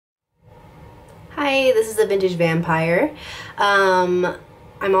Hi, this is a Vintage Vampire. I'm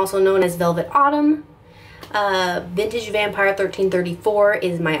also known as Velvet Autumn. Vintage Vampire 1334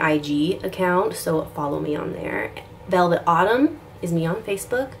 is my IG account, so follow me on there. Velvet Autumn is me on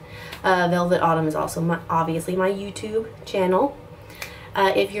Facebook. Velvet Autumn is also obviously my YouTube channel.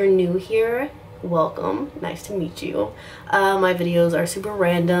 If you're new here, welcome. Nice to meet you. My videos are super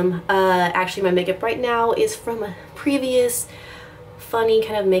random. Actually, my makeup right now is from a previous funny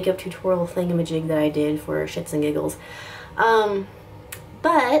kind of makeup tutorial thingamajig that I did for shits and giggles.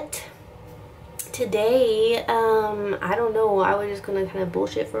 But today, I don't know, I was just gonna kind of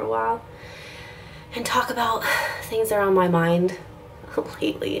bullshit for a while and talk about things that are on my mind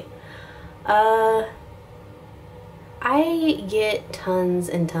lately. I get tons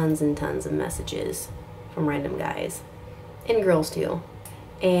and tons and tons of messages from random guys and girls too,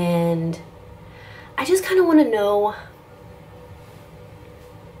 and I just kind of want to know,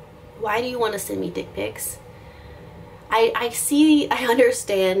 why do you want to send me dick pics? I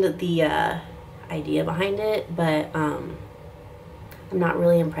understand the idea behind it, but I'm not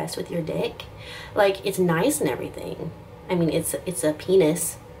really impressed with your dick. Like, it's nice and everything. I mean, it's a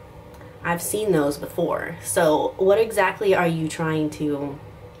penis. I've seen those before. So what exactly are you trying to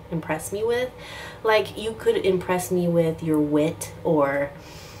impress me with? Like, you could impress me with your wit or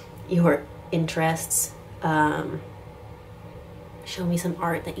your interests. Show me some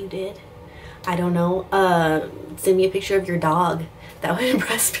art that you did. I don't know. Send me a picture of your dog. That would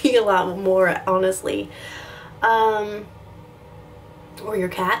impress me a lot more, honestly. Or your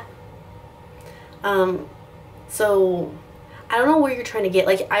cat. So I don't know where you're trying to get.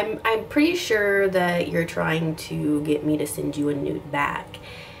 Like, I'm pretty sure that you're trying to get me to send you a nude back,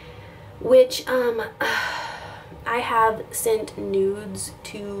 which I have sent nudes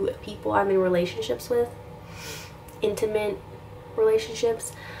to people I'm in relationships with, intimate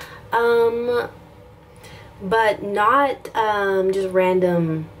relationships, but not just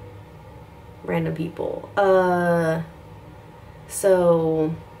random people.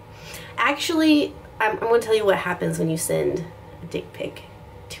 So actually, I'm gonna tell you what happens when you send a dick pic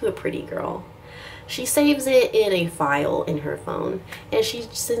to a pretty girl. She saves it in a file in her phone and she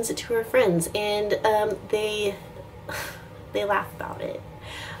sends it to her friends, and they laugh about it.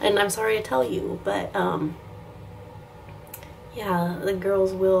 And I'm sorry to tell you, but yeah, the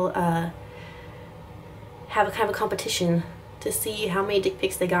girls will have a kind of a competition to see how many dick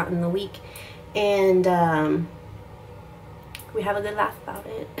pics they got in the week, and we have a good laugh about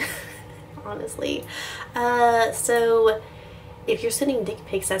it. Honestly. So if you're sending dick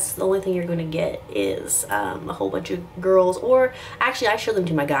pics, that's the only thing you're going to get is a whole bunch of girls, or actually I show them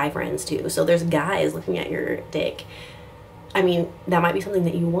to my guy friends too, so there's guys looking at your dick. I mean, that might be something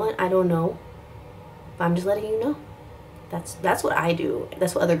that you want, I don't know, I'm just letting you know. That's what I do.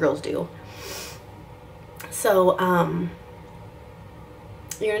 That's what other girls do. So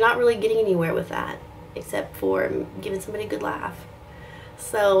you're not really getting anywhere with that except for giving somebody a good laugh.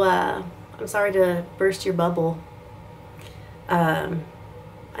 So I'm sorry to burst your bubble. I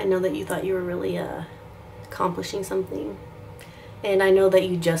know that you thought you were really accomplishing something, and I know that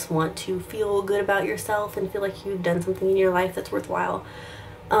you just want to feel good about yourself and feel like you've done something in your life that's worthwhile.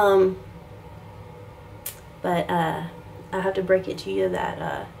 But I have to break it to you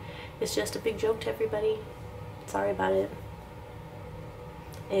that it's just a big joke to everybody. Sorry about it.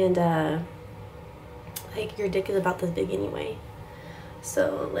 And like, your dick is about this big anyway,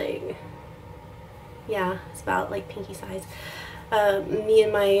 so like, yeah, it's about like pinky size. Me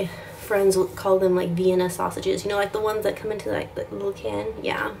and my friends call them like Vienna sausages, you know, like the ones that come into like the little can.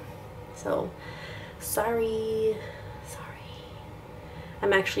 Yeah, so sorry.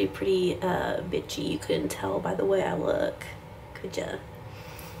 I'm actually pretty bitchy. You couldn't tell by the way I look, could ya?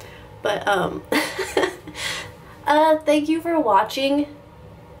 But thank you for watching.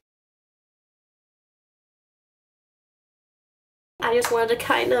 I just wanted to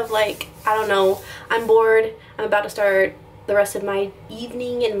kind of, like, I don't know, I'm bored. I'm about to start the rest of my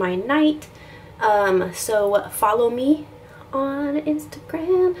evening and my night. So follow me on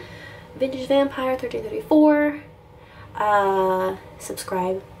Instagram, Vintage Vampire 1334.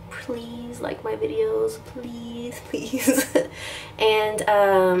 Subscribe, please. Like my videos, please. And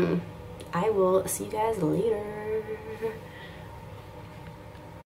I will see you guys later.